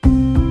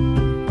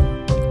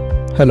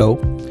Hello,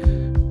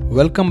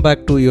 welcome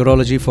back to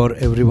Urology for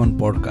Everyone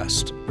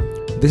podcast.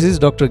 This is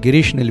Dr.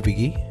 Girish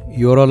Nilvigi,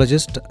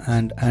 urologist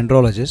and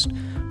andrologist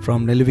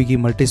from Nilvigi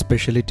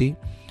Multispeciality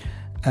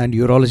and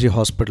Urology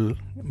Hospital,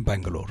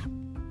 Bangalore.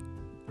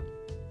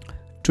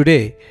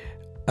 Today,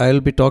 I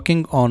will be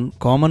talking on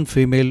common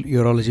female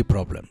urology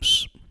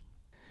problems.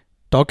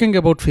 Talking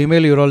about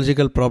female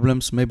urological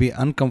problems may be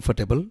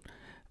uncomfortable,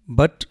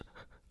 but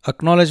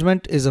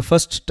acknowledgement is a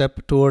first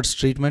step towards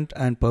treatment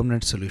and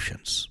permanent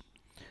solutions.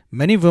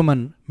 Many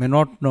women may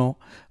not know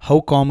how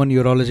common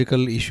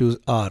urological issues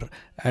are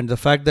and the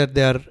fact that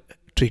they are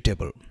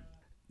treatable.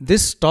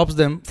 This stops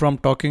them from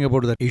talking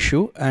about the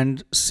issue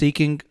and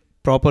seeking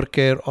proper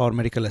care or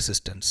medical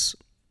assistance.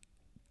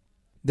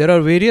 There are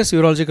various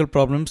urological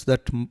problems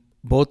that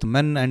both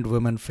men and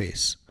women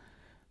face.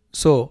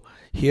 So,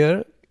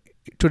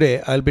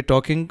 today I'll be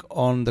talking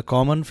on the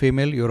common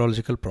female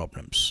urological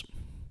problems.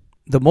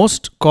 The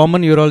most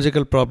common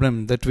urological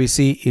problem that we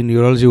see in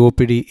urology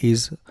OPD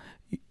is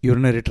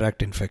urinary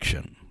tract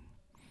infection,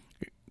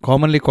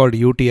 commonly called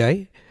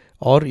UTI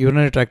or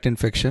urinary tract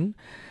infection.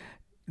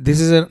 This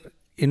is an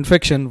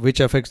infection which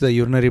affects the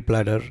urinary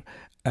bladder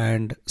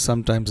and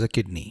sometimes the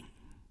kidney.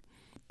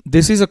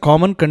 This is a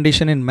common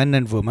condition in men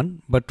and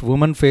women, but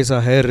women face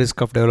a higher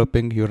risk of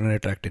developing urinary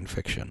tract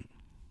infection.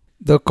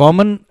 The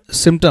common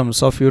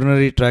symptoms of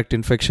urinary tract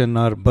infection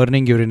are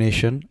burning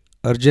urination,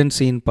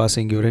 urgency in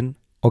passing urine,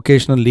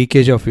 occasional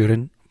leakage of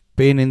urine,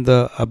 pain in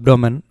the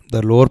abdomen,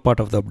 the lower part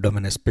of the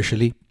abdomen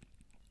especially,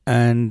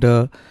 and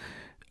a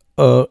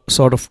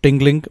sort of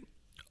tingling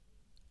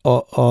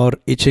or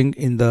itching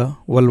in the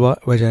vulva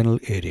vaginal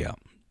area.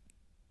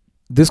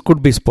 This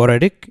could be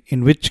sporadic,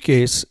 in which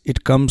case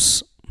it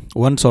comes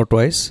once or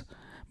twice,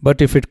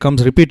 but if it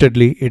comes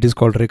repeatedly, it is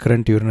called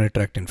recurrent urinary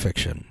tract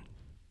infection.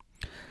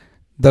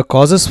 The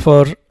causes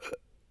for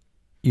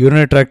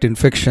urinary tract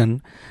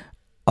infection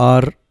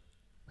are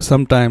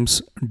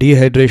sometimes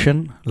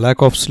dehydration,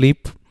 lack of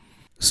sleep,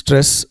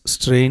 stress,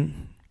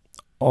 strain,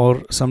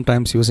 or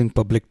sometimes using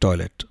public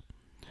toilet.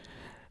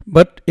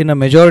 But in a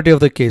majority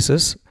of the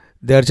cases,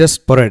 they are just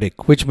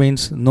sporadic, which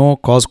means no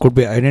cause could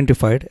be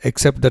identified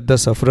except that the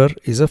sufferer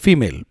is a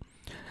female.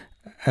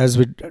 As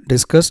we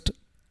discussed,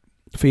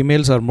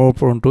 females are more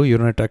prone to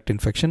urinary tract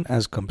infection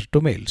as compared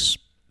to males.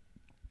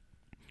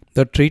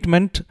 The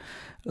treatment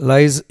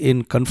lies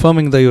in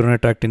confirming the urinary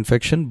tract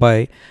infection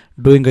by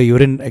doing a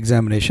urine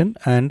examination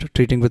and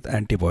treating with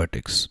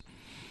antibiotics.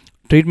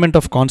 Treatment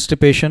of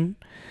constipation,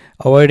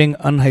 avoiding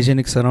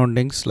unhygienic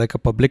surroundings like a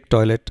public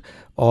toilet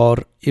or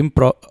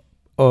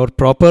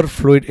proper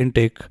fluid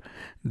intake,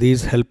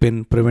 these help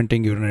in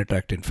preventing urinary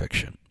tract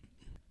infection.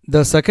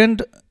 The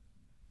second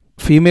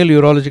female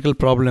urological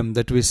problem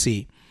that we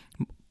see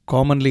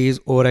commonly is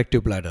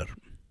overactive bladder.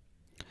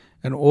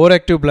 An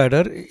overactive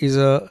bladder is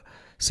a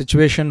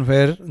situation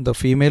where the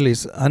female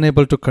is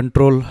unable to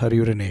control her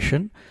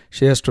urination.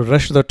 She has to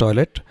rush the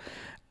toilet,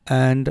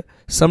 and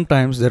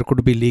sometimes there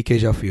could be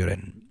leakage of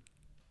urine.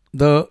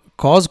 The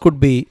cause could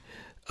be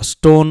a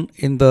stone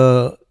in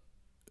the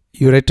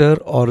ureter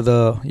or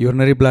the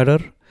urinary bladder,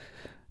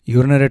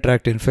 urinary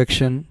tract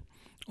infection,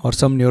 or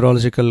some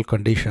neurological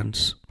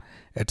conditions,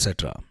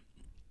 etc.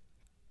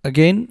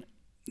 Again,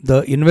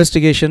 the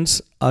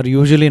investigations are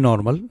usually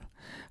normal.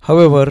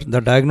 However,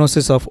 the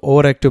diagnosis of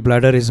overactive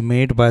bladder is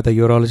made by the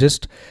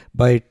urologist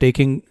by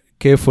taking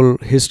careful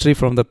history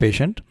from the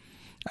patient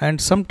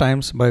and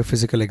sometimes by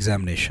physical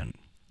examination.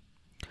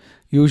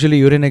 Usually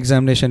urine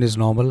examination is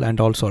normal and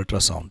also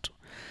ultrasound.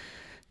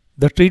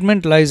 The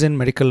treatment lies in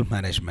medical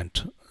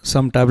management.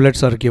 Some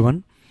tablets are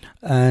given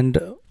and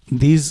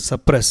these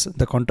suppress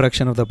the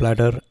contraction of the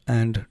bladder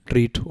and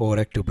treat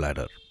overactive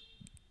bladder.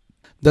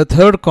 The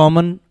third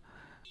common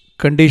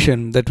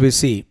condition that we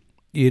see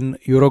in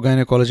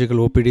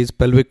urogynecological OPD is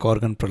pelvic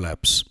organ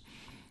prolapse.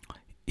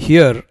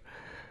 Here,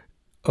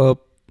 a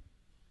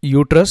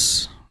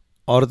uterus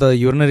or the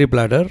urinary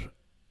bladder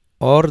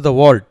or the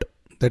vault,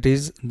 that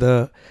is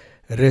the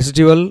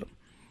residual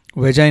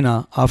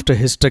vagina after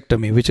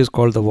hysterectomy, which is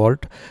called the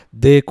vault,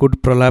 they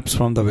could prolapse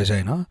from the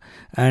vagina,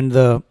 and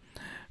the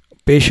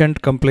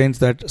patient complains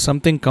that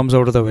something comes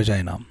out of the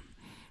vagina,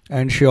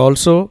 and she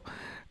also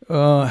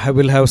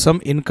will have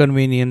some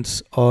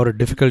inconvenience or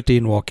difficulty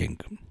in walking.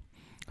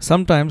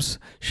 Sometimes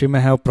she may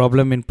have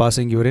problem in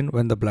passing urine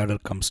when the bladder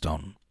comes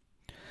down.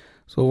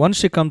 So once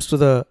she comes to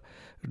the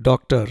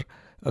doctor,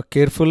 a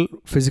careful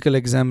physical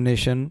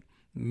examination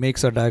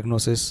makes a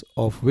diagnosis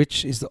of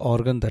which is the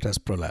organ that has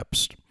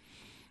prolapsed.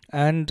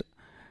 And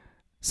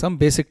some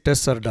basic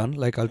tests are done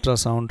like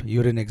ultrasound,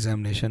 urine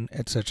examination,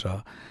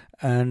 etc.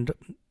 And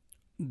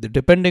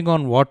depending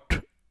on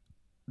what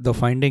the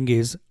finding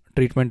is,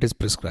 treatment is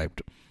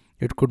prescribed.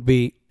 It could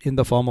be in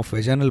the form of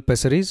vaginal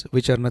pessaries,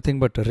 which are nothing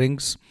but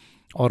rings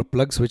or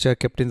plugs which are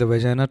kept in the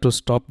vagina to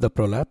stop the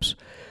prolapse,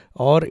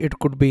 or it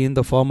could be in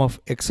the form of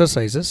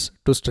exercises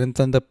to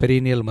strengthen the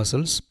perineal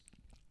muscles,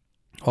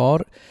 or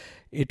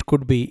it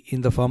could be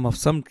in the form of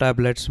some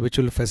tablets which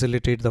will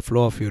facilitate the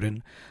flow of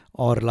urine,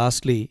 or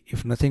lastly,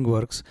 if nothing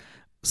works,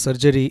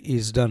 surgery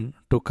is done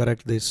to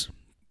correct this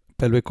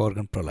pelvic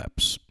organ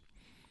prolapse.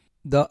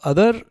 The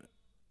other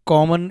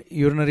common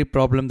urinary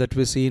problem that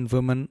we see in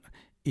women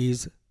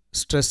is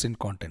stress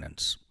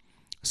incontinence.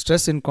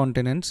 Stress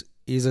incontinence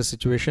is a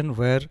situation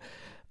where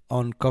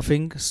on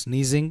coughing,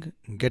 sneezing,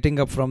 getting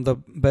up from the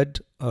bed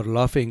or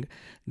laughing,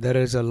 there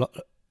is a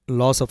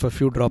loss of a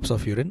few drops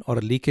of urine or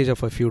a leakage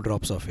of a few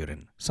drops of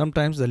urine.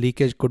 Sometimes the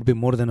leakage could be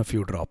more than a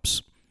few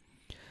drops.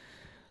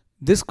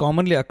 This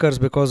commonly occurs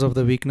because of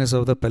the weakness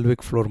of the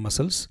pelvic floor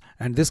muscles,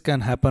 and this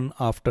can happen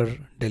after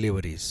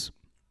deliveries.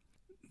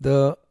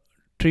 The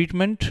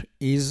treatment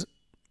is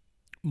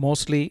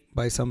mostly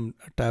by some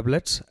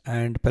tablets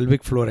and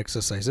pelvic floor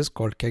exercises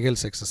called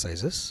Kegel's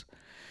exercises.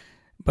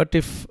 But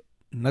if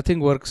nothing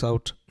works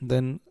out,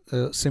 then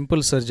a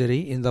simple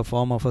surgery in the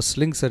form of a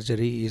sling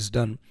surgery is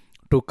done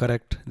to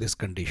correct this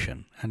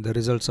condition, and the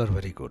results are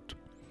very good.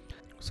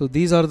 So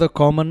these are the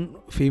common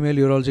female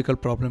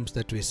urological problems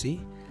that we see.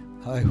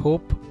 I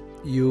hope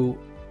you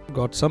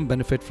got some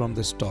benefit from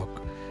this talk,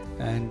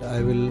 and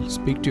I will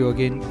speak to you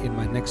again in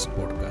my next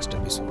podcast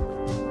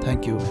episode.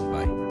 Thank you and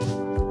bye.